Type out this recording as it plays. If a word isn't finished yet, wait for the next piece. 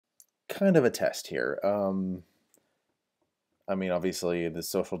kind of a test here. I mean, obviously, the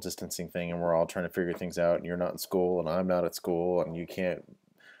social distancing thing, and we're all trying to figure things out, and you're not in school, and I'm not at school, and you can't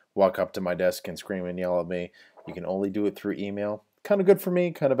walk up to my desk and scream and yell at me. You can only do it through email. Kind of good for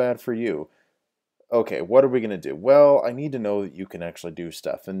me, kind of bad for you. Okay, what are we going to do? Well, I need to know that you can actually do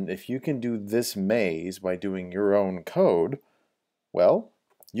stuff. And if you can do this maze by doing your own code, well,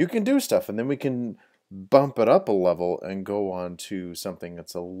 you can do stuff. And then we can bump it up a level and go on to something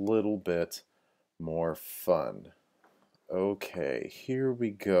that's a little bit more fun. Okay, here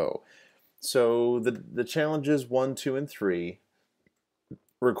we go. So the challenges 1, 2, and 3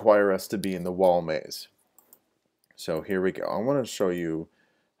 require us to be in the wall maze. So here we go. I want to show you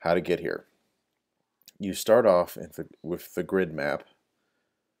how to get here. You start off with the grid map.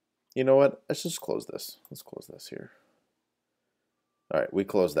 You know what? Let's just close this. Let's close this here. All right, we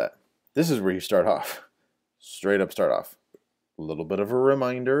close that. This is where you start off. Straight up start off. A little bit of a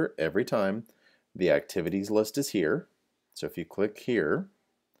reminder every time. The activities list is here. So if you click here,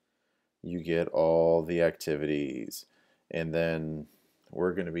 you get all the activities. And then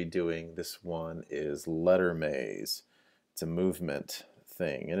we're going to be doing, this one is letter maze. It's a movement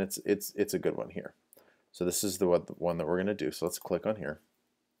thing, and it's a good one here. So this is the one that we're going to do. So let's click on here.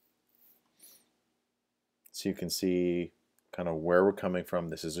 So you can see kind of where we're coming from.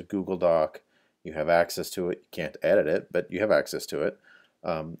 This is a Google Doc. You have access to it. You can't edit it, but you have access to it.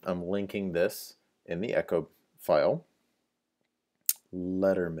 I'm linking this in the Echo file.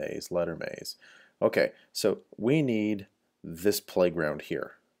 Letter maze, letter maze. Okay, so we need this playground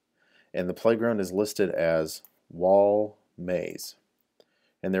here. And the playground is listed as wall maze.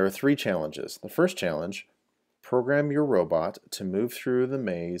 And there are 3 challenges. The first challenge, program your robot to move through the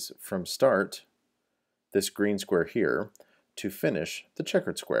maze from start, this green square here, to finish the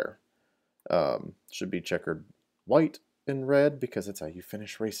checkered square. Should be checkered white and red because that's how you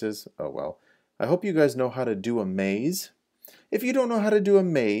finish races. Oh well. I hope you guys know how to do a maze. If you don't know how to do a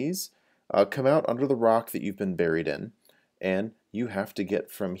maze, come out under the rock that you've been buried in, and you have to get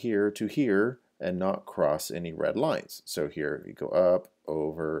from here to here and not cross any red lines. So here you go up,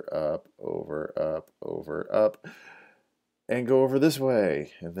 over, up, over, up, over, up, and go over this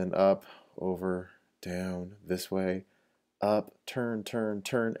way, and then up, over, down, this way, up, turn, turn,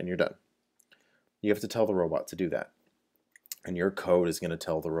 turn, and you're done. You have to tell the robot to do that. And your code is going to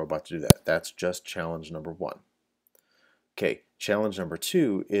tell the robot to do that. That's just challenge number 1. Okay, challenge number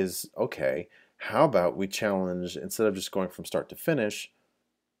 2 is, okay, how about we challenge, instead of just going from start to finish,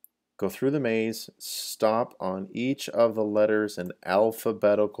 go through the maze, stop on each of the letters in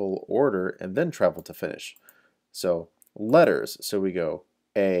alphabetical order, and then travel to finish. So letters, so we go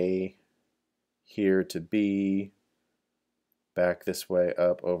A, here to B, back this way,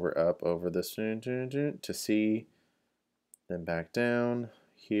 up, over this, to C, then back down,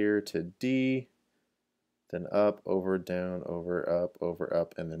 here to D, then up, over, down, over,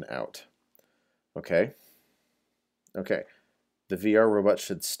 up, and then out. Okay? Okay. The VR robot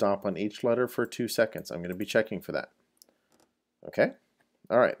should stop on each letter for 2 seconds. I'm going to be checking for that. Okay?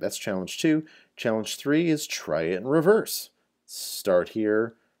 All right, that's challenge 2. Challenge 3 is try it in reverse. Start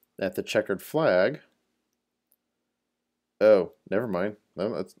here at the checkered flag. Oh, never mind.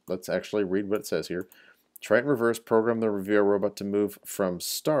 Let's actually read what it says here. Try it in reverse. Program the VR robot to move from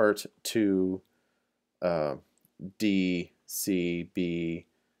start to D, C, B,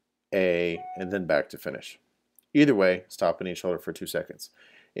 A, and then back to finish. Either way, stop in each letter for 2 seconds.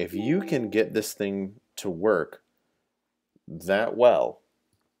 If you can get this thing to work that well,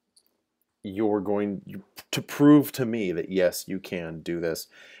 you're going to prove to me that yes, you can do this.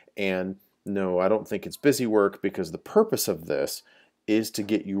 And no, I don't think it's busy work, because the purpose of this is to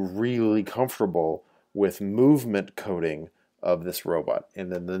get you really comfortable with movement coding of this robot.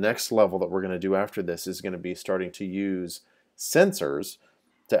 And then the next level that we're going to do after this is going to be starting to use sensors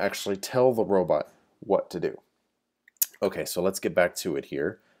to actually tell the robot what to do. Okay, so let's get back to it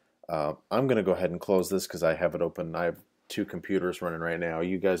here. I'm going to go ahead and close this because I have it open. I have 2 computers running right now.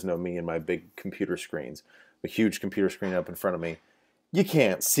 You guys know me and my big computer screens. A huge computer screen up in front of me. You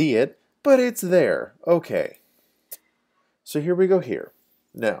can't see it, but it's there. Okay. So here we go here.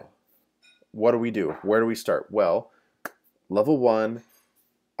 Now, what do we do? Where do we start? Well, level 1,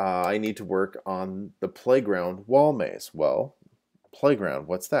 I need to work on the playground wall maze. Well, playground,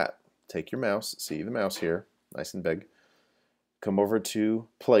 what's that? Take your mouse, see the mouse here, nice and big. Come over to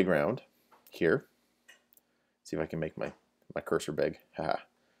playground here. See if I can make my cursor big. Haha.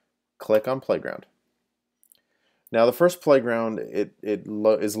 Click on playground. Now the first playground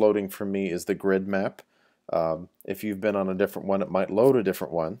is loading for me is the grid map. If you've been on a different one, it might load a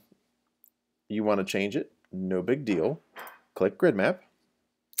different one. You want to change it? No big deal. Click grid map.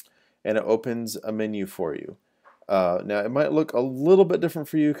 and it opens a menu for you. Now it might look a little bit different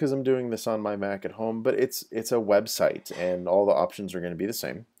for you because I'm doing this on my Mac at home, but it's a website and all the options are going to be the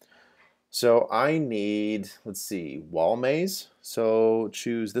same. So I need, let's see, wall maze. So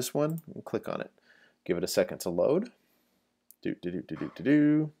choose this one and click on it. Give it a second to load.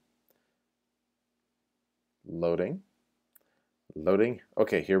 Loading. Loading.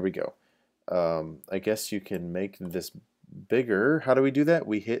 Okay, here we go. I guess you can make this bigger. How do we do that?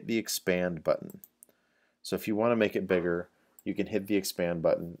 We hit the expand button. So if you want to make it bigger, you can hit the expand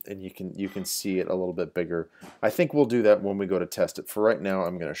button and you can see it a little bit bigger. I think we'll do that when we go to test it. For right now,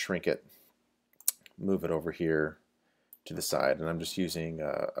 I'm going to shrink it, move it over here to the side, and I'm just using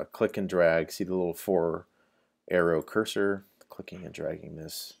a click and drag. See the little 4 arrow cursor? Clicking and dragging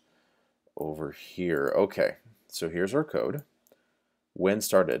this over here. Okay, so here's our code. When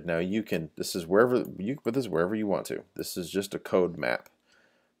started. Now you can, this is wherever, you can put this wherever you want to. This is just a code map.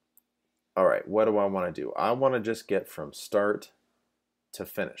 All right, what do I want to do? I want to just get from start to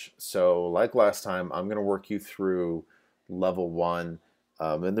finish. So like last time, I'm going to work you through level 1.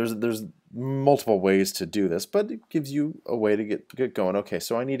 And there's multiple ways to do this, but it gives you a way to get going. Okay,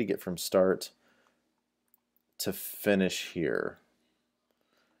 so I need to get from start to finish here.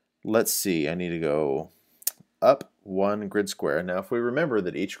 Let's see, I need to go up 1 grid square. Now if we remember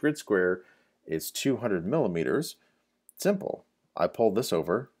that each grid square is 200 millimeters, simple. I pull this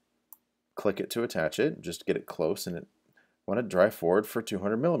over, click it to attach it, just get it close, and I want to drive forward for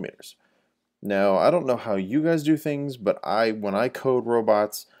 200 millimeters. Now I don't know how you guys do things, but when I code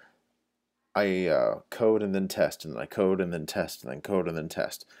robots, I code and then test, and then I code and then test, and then code and then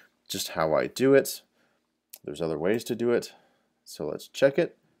test. Just how I do it. There's other ways to do it. So let's check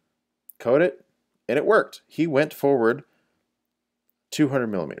it, code it, and it worked. He went forward 200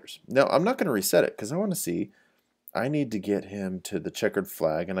 millimeters. Now I'm not going to reset it because I want to see. I need to get him to the checkered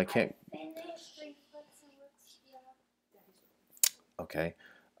flag, and I can't. Okay.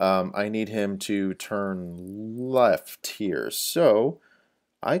 I need him to turn left here. So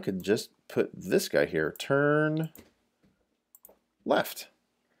I could just put this guy here, turn left.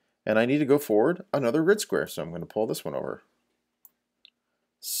 And I need to go forward another grid square, so I'm going to pull this one over.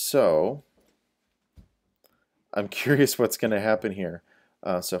 So I'm curious what's going to happen here.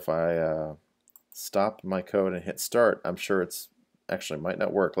 So if I stop my code and hit start, I'm sure it's actually might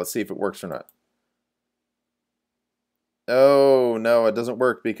not work. Let's see if it works or not. Oh, no, it doesn't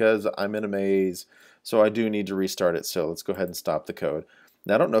work because I'm in a maze. So I do need to restart it. So let's go ahead and stop the code.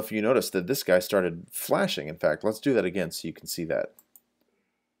 Now, I don't know if you noticed that this guy started flashing. In fact, let's do that again so you can see that.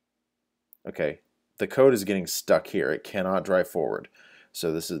 Okay, the code is getting stuck here. It cannot drive forward.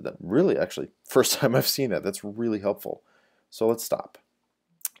 So this is the really actually first time I've seen that. That's really helpful. So let's stop.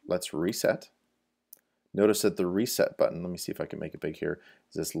 Let's reset. Notice that the reset button, let me see if I can make it big here,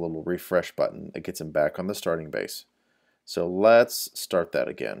 is this little refresh button. It gets him back on the starting base. So let's start that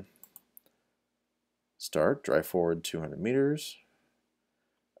again. Start, drive forward 200 meters.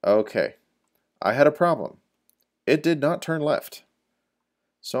 Okay, I had a problem. It did not turn left.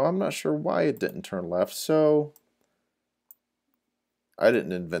 So I'm not sure why it didn't turn left. So I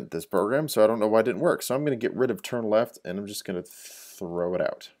didn't invent this program, so I don't know why it didn't work. So I'm going to get rid of turn left, and I'm just going to throw it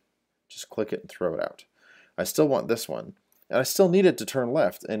out. Just click it and throw it out. I still want this one, and I still need it to turn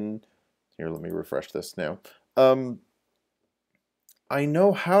left. And here, let me refresh this now. I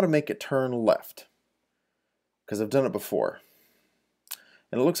know how to make it turn left because I've done it before.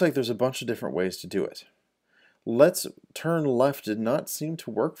 And it looks like there's a bunch of different ways to do it. Let's turn left did not seem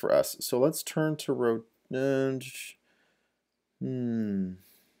to work for us. So let's turn to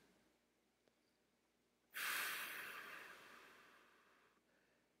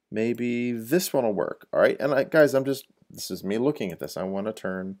Maybe this one will work. All right, and guys, this is me looking at this. I want to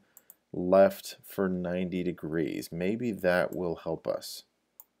turn left for 90 degrees. Maybe that will help us.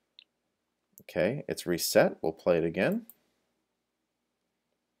 Okay, it's reset. We'll play it again.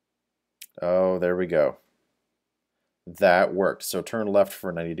 Oh, there we go. That worked. So turn left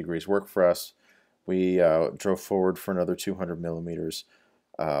for 90 degrees worked for us. We drove forward for another 200 millimeters.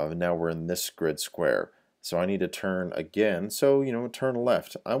 Now we're in this grid square. So I need to turn again. So, turn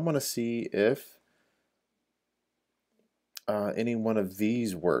left. I want to see if any one of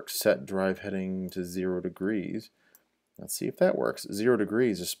these works. Set drive heading to 0 degrees. Let's see if that works. 0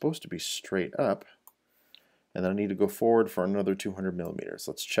 degrees is supposed to be straight up. And then I need to go forward for another 200 millimeters.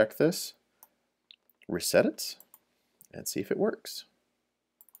 Let's check this. Reset it. And see if it works.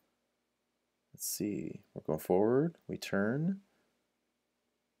 Let's see. We're going forward. We turn.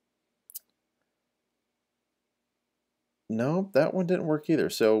 No, that one didn't work either.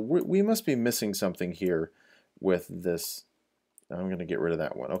 So we must be missing something here with this I'm going to get rid of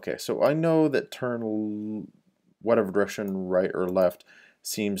that one. Okay, so I know that turn whatever direction, right or left,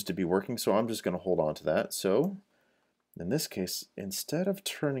 seems to be working, so I'm just going to hold on to that. So in this case, instead of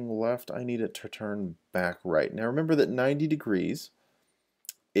turning left, I need it to turn back right. Now remember that 90 degrees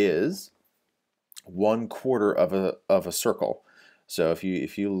is 1/4 of a circle. So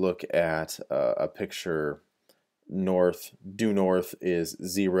if you look at a picture, due north is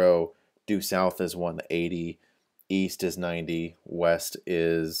 0, due south is 180, east is 90, west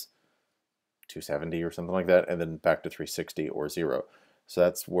is 270 or something like that, and then back to 360 or 0. So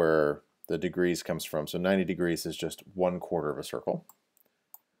that's where the degrees comes from. So 90 degrees is just 1/4 of a circle.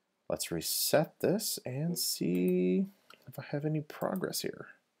 Let's reset this and see if I have any progress here.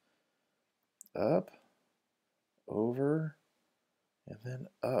 Up, over, and then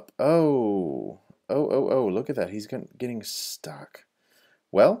up. Oh, look at that. He's getting stuck.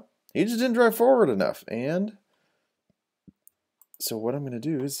 Well, he just didn't drive forward enough. And so what I'm going to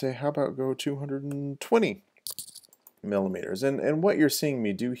do is say, how about go 220 millimeters? And what you're seeing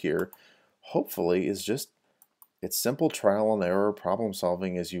me do here, hopefully, is just, it's simple trial and error problem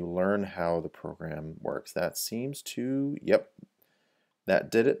solving as you learn how the program works. That seems to, yep,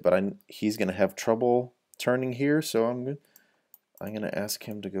 that did it, but he's going to have trouble turning here, so I'm going to ask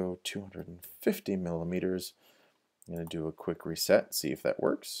him to go 250 millimeters. I'm going to do a quick reset, see if that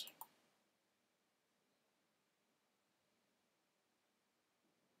works.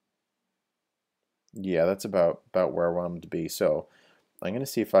 Yeah, that's about where I want him to be. So I'm going to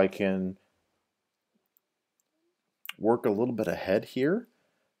see if I can work a little bit ahead here.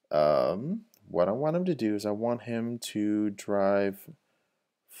 What I want him to do is I want him to drive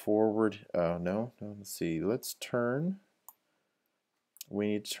forward. No, let's see. Let's turn. We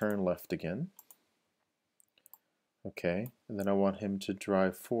need to turn left again. Okay, and then I want him to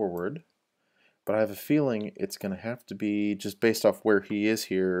drive forward. But I have a feeling it's going to have to be, just based off where he is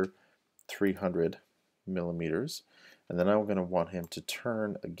here, 300 millimeters. And then I'm going to want him to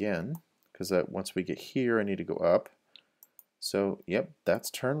turn again, because once we get here, I need to go up. So, yep, that's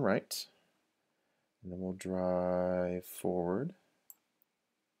turn right. And then we'll drive forward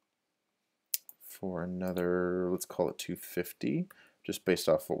for another, let's call it 250, just based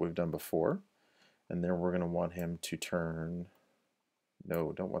off what we've done before. And then we're going to want him to turn,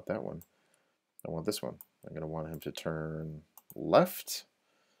 no, don't want that one. I want this one. I'm going to want him to turn left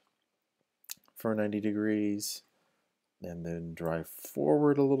for 90 degrees and then drive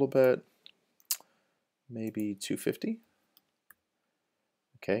forward a little bit, maybe 250.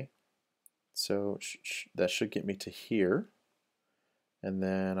 Okay, so that should get me to here. And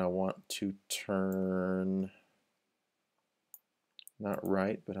then I want to turn, not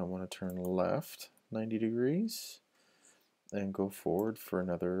right, but I want to turn left 90 degrees and go forward for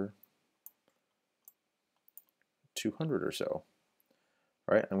another 200 or so.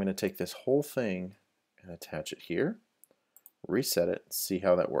 All right, I'm going to take this whole thing and attach it here, reset it, see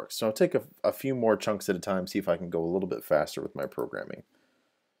how that works. So I'll take a few more chunks at a time, see if I can go a little bit faster with my programming.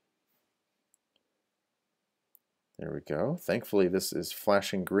 There we go. Thankfully, this is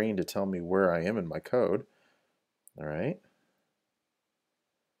flashing green to tell me where I am in my code. All right.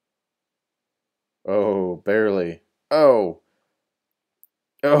 Oh, barely. Oh,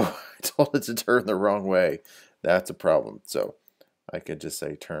 I told it to turn the wrong way. That's a problem. So I could just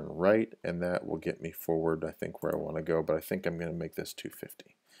say turn right, and that will get me forward, I think, where I want to go, but I think I'm going to make this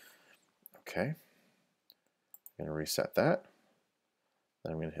 250. Okay. I'm going to reset that.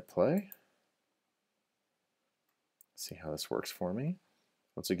 Then I'm going to hit play. See how this works for me.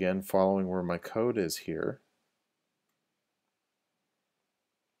 Once again, following where my code is here.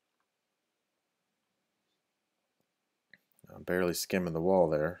 I'm barely skimming the wall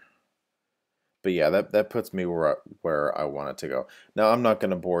there. But yeah, that puts me where I want it to go. Now, I'm not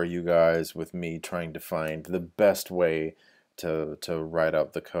going to bore you guys with me trying to find the best way to write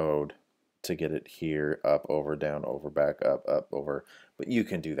out the code to get it here, up, over, down, over, back, up, over. But you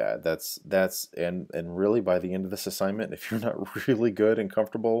can do that. And really by the end of this assignment, if you're not really good and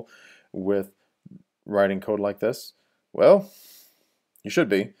comfortable with writing code like this, well, you should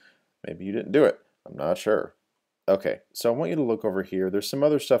be. Maybe you didn't do it. I'm not sure. Okay, so I want you to look over here. There's some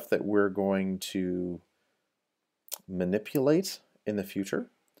other stuff that we're going to manipulate in the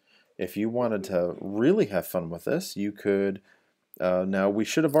future. If you wanted to really have fun with this, you could, now we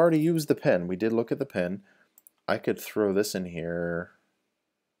should have already used the pen. We did look at the pen. I could throw this in here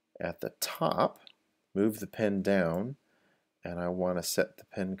at the top, move the pen down, and I want to set the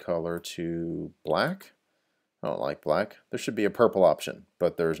pen color to black. I don't like black. There should be a purple option,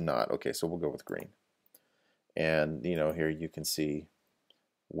 but there's not. Okay, so we'll go with green. And here you can see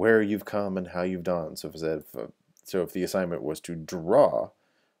where you've come and how you've done. So if So if the assignment was to draw,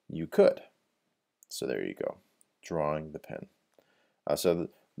 you could. So there you go, drawing the pin.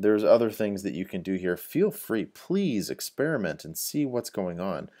 There's other things that you can do here. Feel free, please experiment and see what's going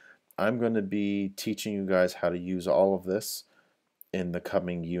on. I'm going to be teaching you guys how to use all of this in the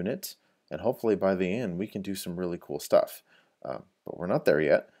coming unit, and hopefully by the end we can do some really cool stuff. But we're not there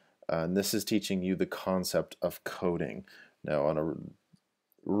yet. And this is teaching you the concept of coding. Now, on a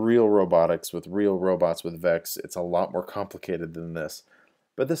real robotics with real robots with VEX, it's a lot more complicated than this.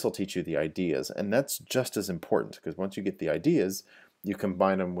 But this will teach you the ideas, and that's just as important, because once you get the ideas, you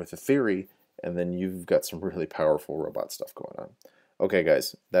combine them with the theory, and then you've got some really powerful robot stuff going on. Okay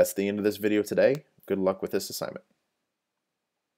guys, that's the end of this video today. Good luck with this assignment.